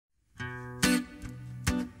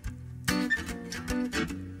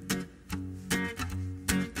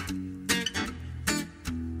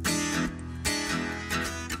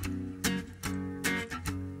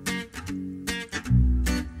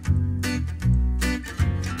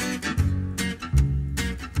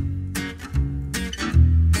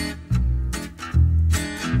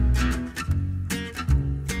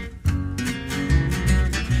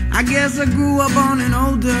I guess I grew up on an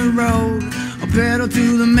older road, a pedal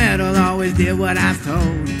to the metal, always did what I was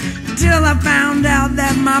told. Till I found out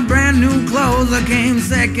that my brand new clothes came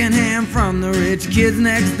secondhand from the rich kids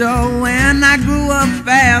next door. When I grew up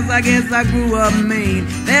fast, I guess I grew up mean.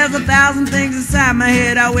 There's 1,000 things inside my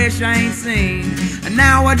head I wish I ain't seen. And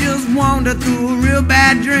now I just wander through a real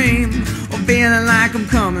bad dream, or feeling like I'm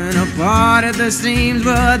coming apart at the seams.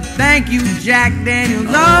 But thank you, Jack Daniels,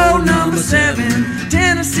 oh, number 7.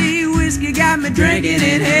 Tennessee whiskey got me drinking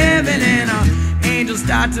in heaven, and angels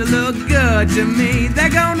start to look good to me. They're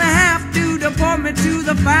gonna have to deport me to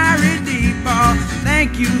the fiery deep. Oh,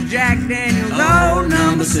 thank you, Jack Daniels, oh,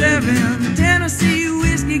 number 7. Tennessee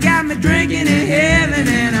whiskey got me drinking in heaven,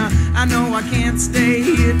 and I know I can't stay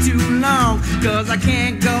here too long, 'cause I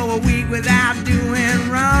can't go a week without doing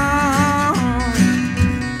wrong.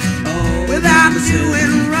 Oh, without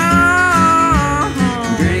doing wrong.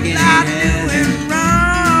 Drinking without in heaven. doing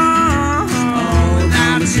wrong. Oh,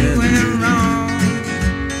 without number 7. doing wrong.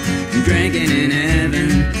 Drinking in heaven.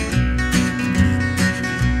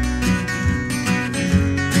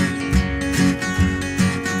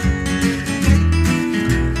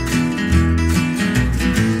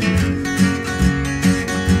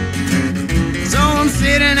 So I'm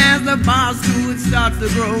sitting as the bar stool starts to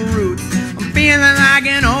grow roots. I'm feeling like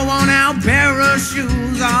an old worn-out pair of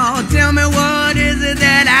shoes. Oh, tell me, what is it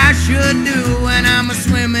that I should do when I'm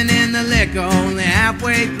swimming in the liquor only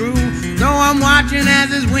halfway through? So I'm watching as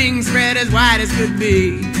his wings spread as wide as could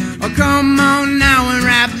be. Oh, come on now and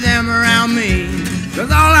wrap them around me,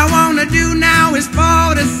 'cause all I wanna do now is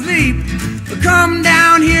fall to sleep. Come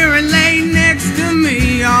down here and lay next to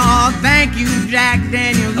me. Oh, thank you, Jack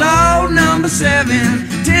Daniels, oh, number 7.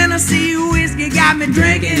 Tennessee whiskey got me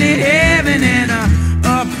drinking in heaven, and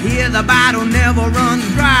up here the bottle never runs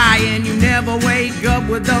dry, and you never wake up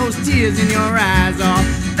with those tears in your eyes. Oh,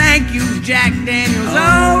 thank you, Jack Daniels,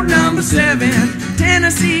 oh, number 7.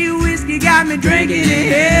 Tennessee whiskey got me drinking in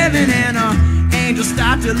heaven, and angels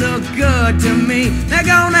start to look good to me. They're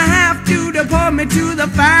gonna have to deport me to the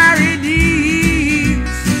fiery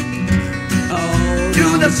deeps. Oh, To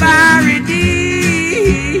the fiery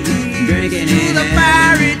deeps.